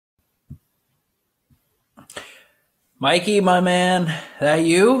Mikey, my man, that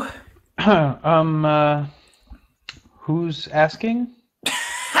you? Um, uh, who's asking?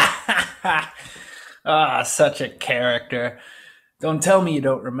 Such a character. Don't tell me you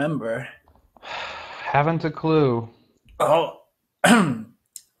don't remember. Haven't a clue. Oh,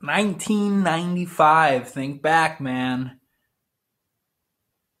 1995. Think back, man.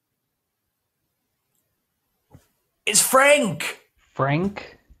 It's Frank!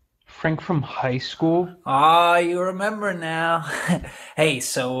 Frank? Frank from high school? You remember now. Hey,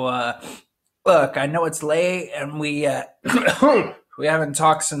 look, I know it's late and we haven't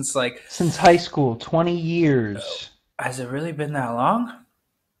talked since Since high school, 20 years. has it really been that long?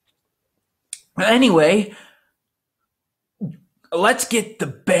 Anyway, let's get the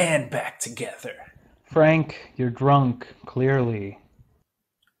band back together. Frank, you're drunk, clearly.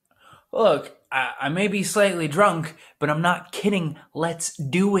 Look, I may be slightly drunk, but I'm not kidding. Let's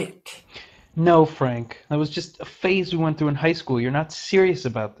do it. No, Frank, that was just a phase we went through in high school. You're not serious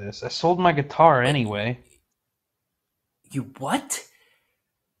about this. I sold my guitar Wait, anyway. you what?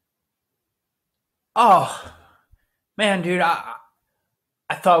 Oh, man, dude,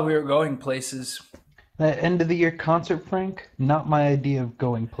 I thought we were going places. That end of the year concert, Frank? Not my idea of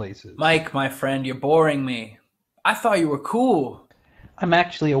going places. Mike, my friend, you're boring me. I thought you were cool. I'm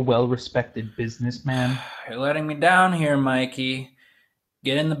actually a well-respected businessman. You're letting me down here, Mikey.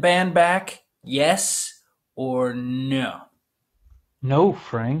 Getting the band back? Yes or no? No,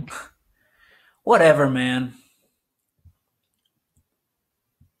 Frank. Whatever, man.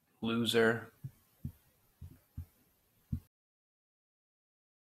 Loser.